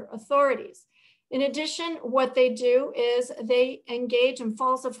and other authorities. In addition, what they do is they engage in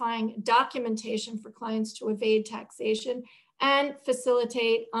falsifying documentation for clients to evade taxation and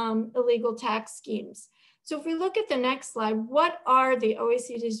facilitate illegal tax schemes. So if we look at the next slide, what are the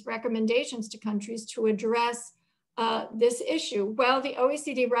OECD's recommendations to countries to address this issue? Well, the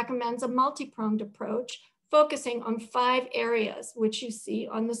OECD recommends a multi-pronged approach focusing on 5 areas, which you see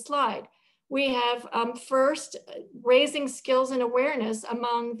on the slide. We have first, raising skills and awareness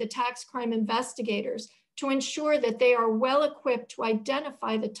among the tax crime investigators to ensure that they are well equipped to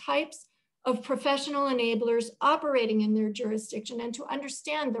identify the types of professional enablers operating in their jurisdiction and to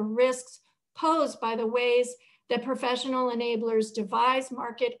understand the risks posed by the ways that professional enablers devise,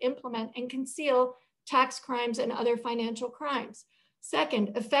 market, implement, and conceal tax crimes and other financial crimes.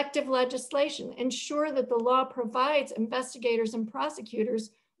 Second, effective legislation. Ensure that the law provides investigators and prosecutors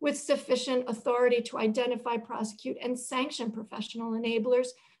with sufficient authority to identify, prosecute, and sanction professional enablers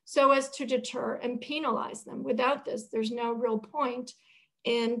so as to deter and penalize them. Without this, there's no real point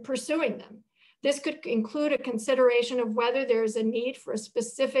in pursuing them. This could include a consideration of whether there is a need for a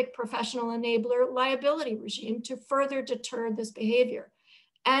specific professional enabler liability regime to further deter this behavior.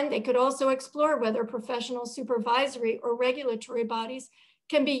 And they could also explore whether professional supervisory or regulatory bodies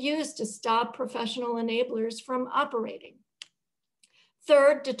can be used to stop professional enablers from operating.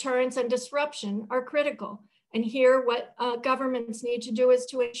 Third, deterrence and disruption are critical. And here, what governments need to do is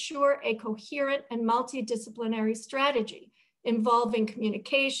to ensure a coherent and multidisciplinary strategy involving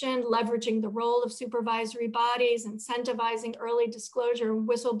communication, leveraging the role of supervisory bodies, incentivizing early disclosure and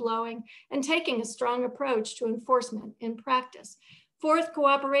whistleblowing, and taking a strong approach to enforcement in practice. Fourth,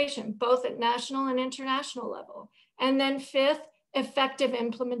 cooperation, both at national and international level. And then fifth, effective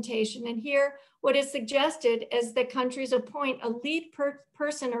implementation. And here, what is suggested is that countries appoint a lead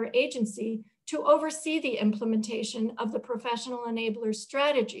person or agency to oversee the implementation of the professional enabler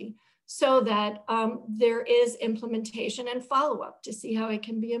strategy so that there is implementation and follow-up to see how it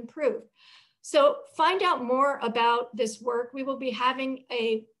can be improved. So find out more about this work. We will be having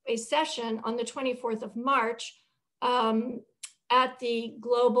a session on the 24th of March at the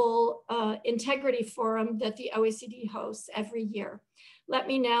Global Integrity Forum that the OECD hosts every year. Let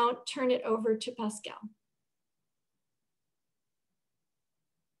me now turn it over to Pascal.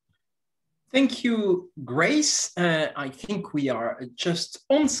 Thank you, Grace. I think we are just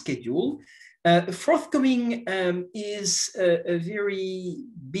on schedule. Forthcoming is a very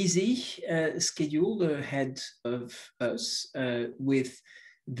busy schedule ahead of us with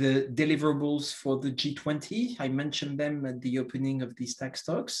the deliverables for the G20. I mentioned them at the opening of these tax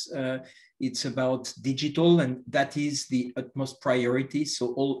talks. It's about digital, and that is the utmost priority.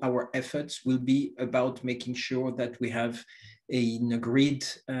 So all our efforts will be about making sure that we have an agreed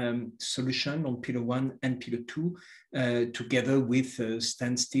solution on Pillar 1 and Pillar 2, together with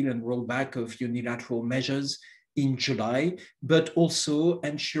standstill and rollback of unilateral measures in July, but also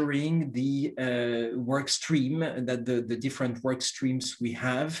ensuring the work stream, that the different work streams we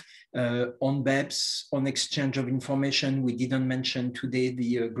have on BEPS, on exchange of information. We didn't mention today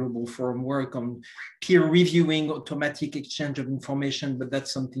the Global Forum work on peer reviewing automatic exchange of information, but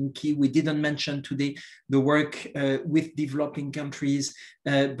that's something key. We didn't mention today the work with developing countries,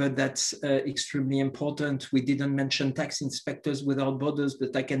 but that's extremely important. We didn't mention tax inspectors without borders,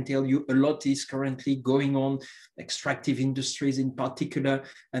 but I can tell you a lot is currently going on, extractive industries in particular,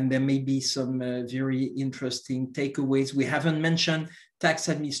 and there may be some very interesting takeaways. We haven't mentioned tax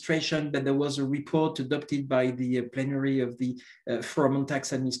administration, but there was a report adopted by the plenary of the Forum on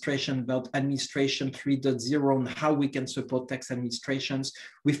Tax Administration about Administration 3.0 on how we can support tax administrations.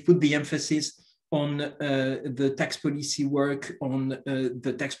 We've put the emphasis on the tax policy work, on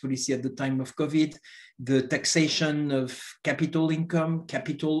the tax policy at the time of COVID, the taxation of capital income,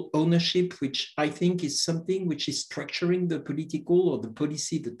 capital ownership, which I think is something which is structuring the political or the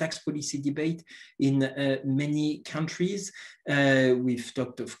policy, the tax policy debate in many countries. We've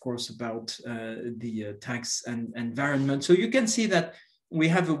talked, of course, about the tax and environment. So you can see that we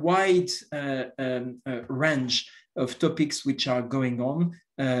have a wide range of topics which are going on,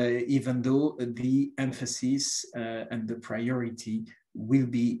 even though the emphasis and the priority will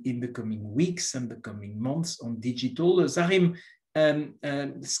be in the coming weeks and the coming months on digital. As Arim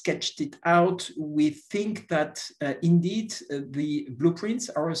sketched it out, we think that indeed the blueprints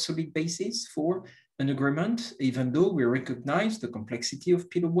are a solid basis for an agreement, even though we recognize the complexity of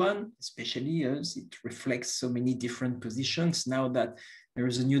Pillar 1, especially as it reflects so many different positions. Now that there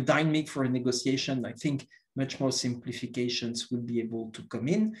is a new dynamic for a negotiation, I think much more simplifications will be able to come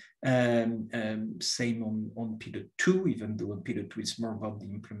in. Same on Pillar 2, even though on Pillar 2 it's more about the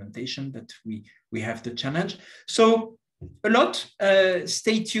implementation that we have the challenge. So a lot,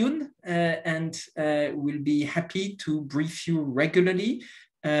 stay tuned, and we'll be happy to brief you regularly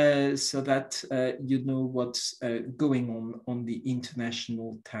so that you know what's going on the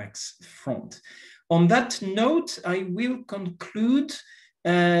international tax front. On that note, I will conclude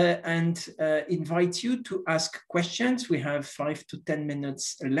and invite you to ask questions. We have 5 to 10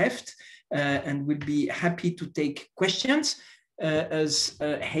 minutes left, and we'll be happy to take questions. As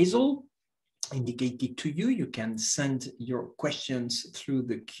Hazel indicated to you, you can send your questions through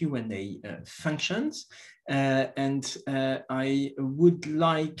the Q&A functions. And I would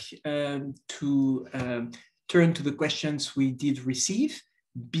like to turn to the questions we did receive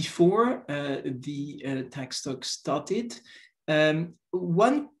before the tax talk started.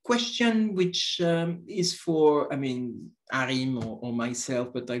 One question which is for, Arim or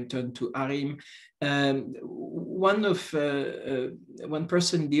myself, but I'll turn to Arim. One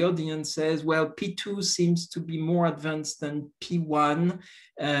person in the audience says, well, P2 seems to be more advanced than P1.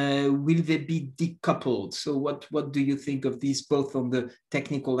 Will they be decoupled? So what do you think of this, both on the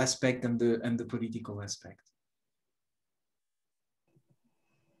technical aspect and the political aspect?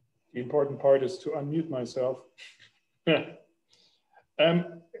 The important part is to unmute myself.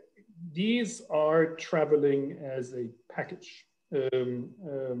 These are traveling as a package.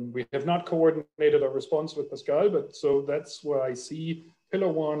 We have not coordinated our response with Pascal, but so that's where I see Pillar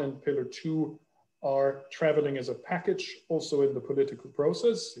 1 and Pillar 2 are traveling as a package also in the political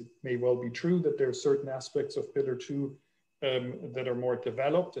process. It may well be true that there are certain aspects of Pillar 2 that are more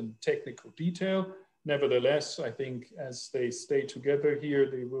developed in technical detail. Nevertheless, I think as they stay together here,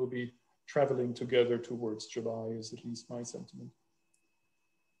 they will be traveling together towards July, is at least my sentiment.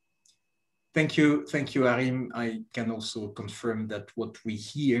 Thank you, Arim. I can also confirm that what we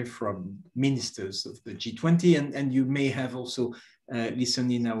hear from ministers of the G20, and you may have also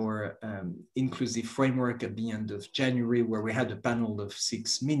listened in our inclusive framework at the end of January, where we had a panel of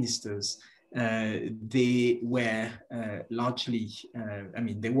 6 ministers. They were largely,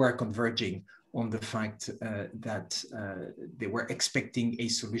 they were converging on the fact that they were expecting a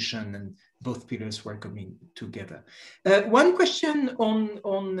solution and both pillars were coming together. One question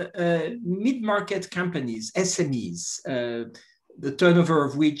on mid-market companies, SMEs, the turnover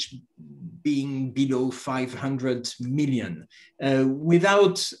of which being below 500 million,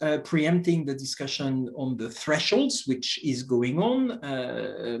 without preempting the discussion on the thresholds, which is going on,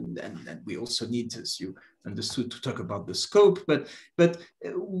 and we also need, as you understood, to talk about the scope, but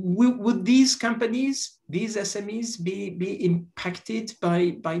would these companies, these SMEs be impacted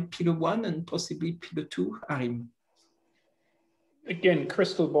by Pillar 1 and possibly Pillar 2, Arim? Again,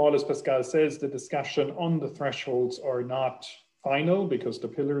 crystal ball, as Pascal says, the discussion on the thresholds are not final because the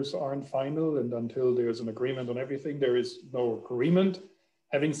pillars aren't final, and until there's an agreement on everything, there is no agreement.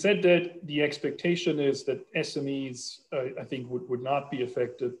 Having said that, the expectation is that SMEs, I think, would not be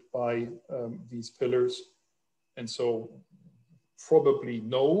affected by these pillars. And so probably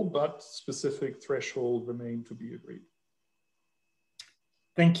no, but specific threshold remain to be agreed.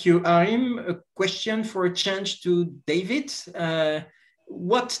 Thank you, Arim. A question for a change to David.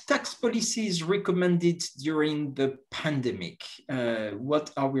 What tax policy is recommended during the pandemic?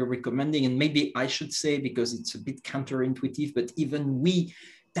 What are we recommending? And maybe I should say, because it's a bit counterintuitive, but even we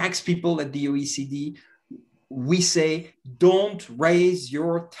tax people at the OECD, we say, don't raise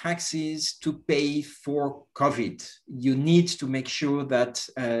your taxes to pay for COVID. You need to make sure that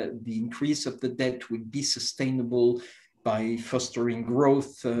the increase of the debt will be sustainable by fostering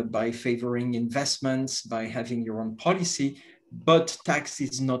growth, by favoring investments, by having your own policy. But tax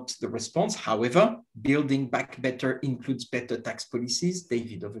is not the response. However, building back better includes better tax policies.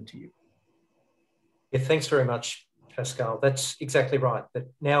 David, over to you. Yeah, thanks very much, Pascal. That's exactly right, that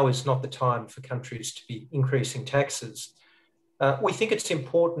now is not the time for countries to be increasing taxes. We think it's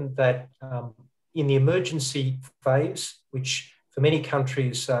important that in the emergency phase, which for many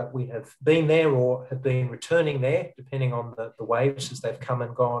countries we have been there or have been returning there, depending on the waves as they've come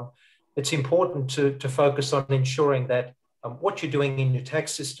and gone, it's important to focus on ensuring that what you're doing in your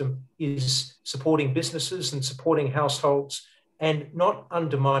tax system is supporting businesses and supporting households and not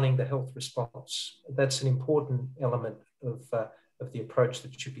undermining the health response. That's an important element of the approach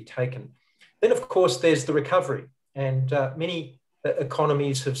that should be taken. Then, of course, there's the recovery. And many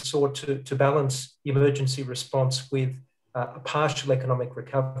economies have sought to balance the emergency response with a partial economic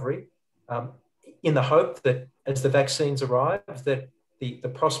recovery in the hope that as the vaccines arrive, that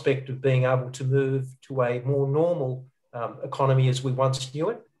the prospect of being able to move to a more normal economy as we once knew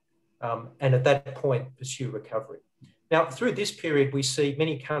it, and at that point pursue recovery. Now, through this period, we see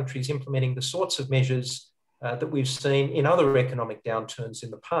many countries implementing the sorts of measures that we've seen in other economic downturns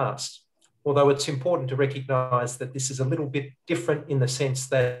in the past. Although it's important to recognise that this is a little bit different in the sense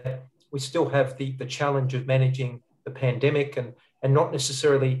that we still have the challenge of managing the pandemic and not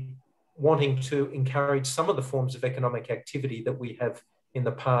necessarily wanting to encourage some of the forms of economic activity that we have in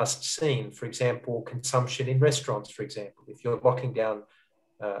the past seen. For example, consumption in restaurants, for example. If you're locking down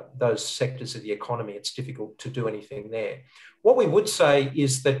those sectors of the economy, it's difficult to do anything there. What we would say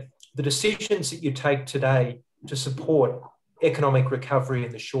is that the decisions that you take today to support economic recovery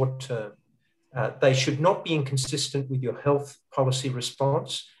in the short term, they should not be inconsistent with your health policy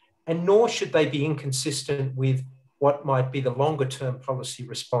response, and nor should they be inconsistent with what might be the longer term policy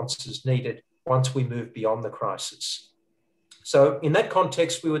responses needed once we move beyond the crisis. So in that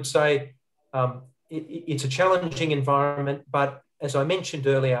context, we would say it's a challenging environment, but as I mentioned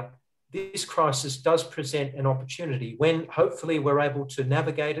earlier, this crisis does present an opportunity when hopefully we're able to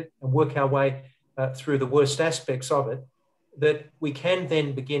navigate it and work our way through the worst aspects of it, that we can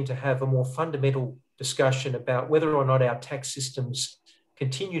then begin to have a more fundamental discussion about whether or not our tax systems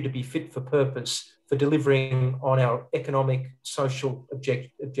continue to be fit for purpose for delivering on our economic, social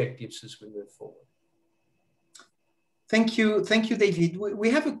objectives as we move forward. Thank you, David. We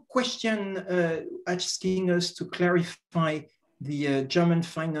have a question asking us to clarify the German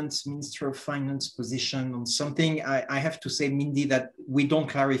Finance Minister of Finance position on something. I have to say, Mindy, that we don't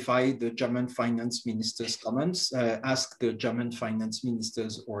clarify the German Finance Minister's comments. Ask the German Finance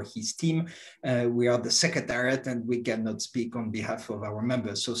Ministers or his team. We are the Secretariat and we cannot speak on behalf of our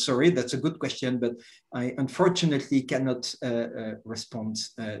members. So sorry, that's a good question, but I unfortunately cannot respond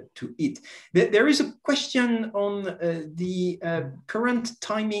to it. There is a question on the current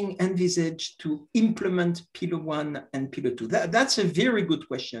timing envisaged to implement Pillar 1 and Pillar 2. That's a very good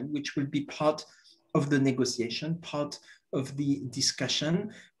question, which will be part of the negotiation, part of the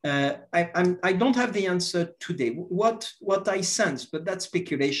discussion. I don't have the answer today. What I sense, but that's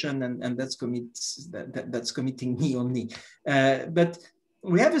speculation and that's committing me only. But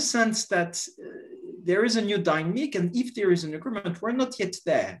we have a sense that there is a new dynamic, and if there is an agreement, we're not yet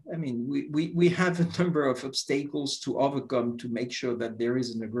there. I mean, we have a number of obstacles to overcome to make sure that there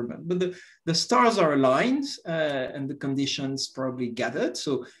is an agreement. But the stars are aligned and the conditions probably gathered.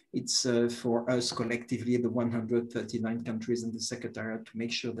 So it's for us collectively, the 139 countries and the Secretariat, to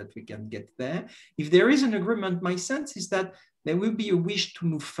make sure that we can get there. If there is an agreement, my sense is that there will be a wish to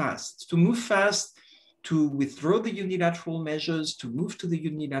move fast, to withdraw the unilateral measures, to move to the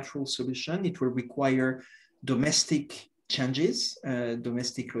unilateral solution. It will require domestic changes,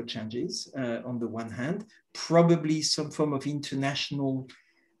 domestic law changes on the one hand, probably some form of international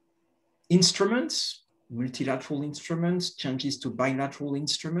instruments, multilateral instruments, changes to bilateral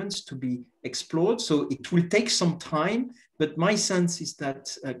instruments to be explored. So it will take some time, but my sense is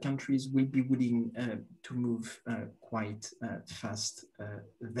that countries will be willing to move quite fast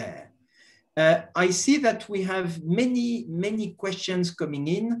there. I see that we have many questions coming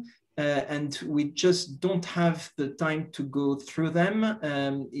in. and we just don't have the time to go through them.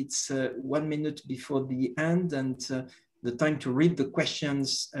 It's 1 minute before the end, and the time to read the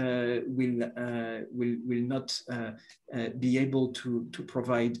questions will not be able to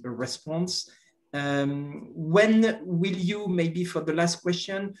provide a response. When will you, maybe for the last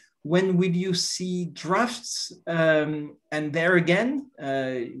question, when will you see drafts? And there again,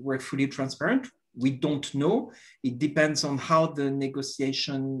 we're fully transparent. We don't know. It depends on how the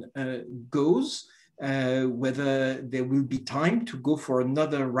negotiation goes, whether there will be time to go for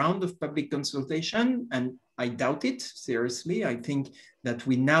another round of public consultation. And I doubt it, seriously. I think that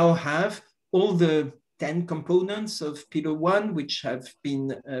we now have all the 10 components of Pillar 1, which have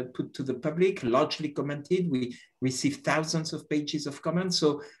been put to the public, largely commented. We received thousands of pages of comments.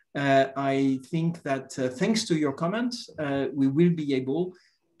 So I think that thanks to your comments, we will be able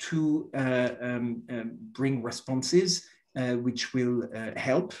to bring responses which will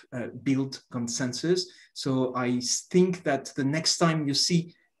help build consensus. So I think that the next time you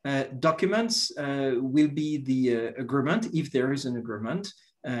see documents will be the agreement, if there is an agreement,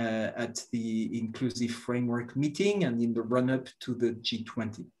 at the Inclusive Framework meeting and in the run-up to the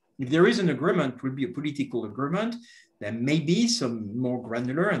G20. If there is an agreement, it will be a political agreement. There may be some more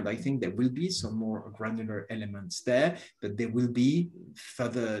granular, and I think there will be some more granular elements there, but there will be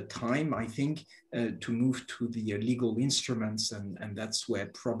further time, I think, to move to the legal instruments, and that's where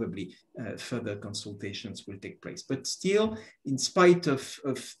probably further consultations will take place. But still, in spite of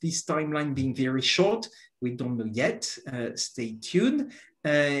this timeline being very short, we don't know yet. Stay tuned.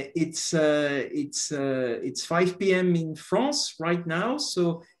 It's 5 p.m. in France right now,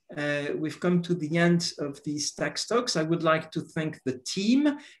 so we've come to the end of these tax talks. I would like to thank the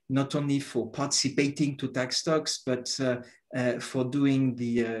team, not only for participating to tax talks, but for doing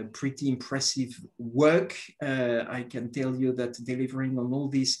the pretty impressive work. I can tell you that delivering on all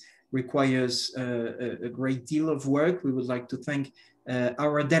this requires a great deal of work. We would like to thank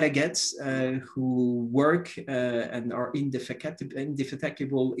our delegates who work and are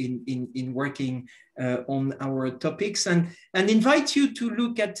indefatigable in working on our topics, and invite you to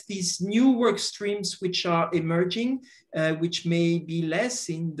look at these new work streams which are emerging, which may be less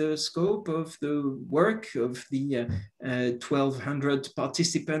in the scope of the work of the 1,200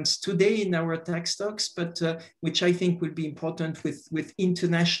 participants today in our tax talks, but which I think will be important with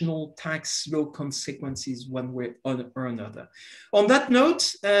international tax law consequences one way or another. On that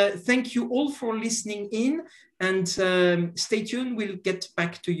note, thank you all for listening in, and stay tuned. We'll get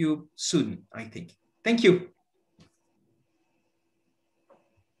back to you soon, I think. Thank you.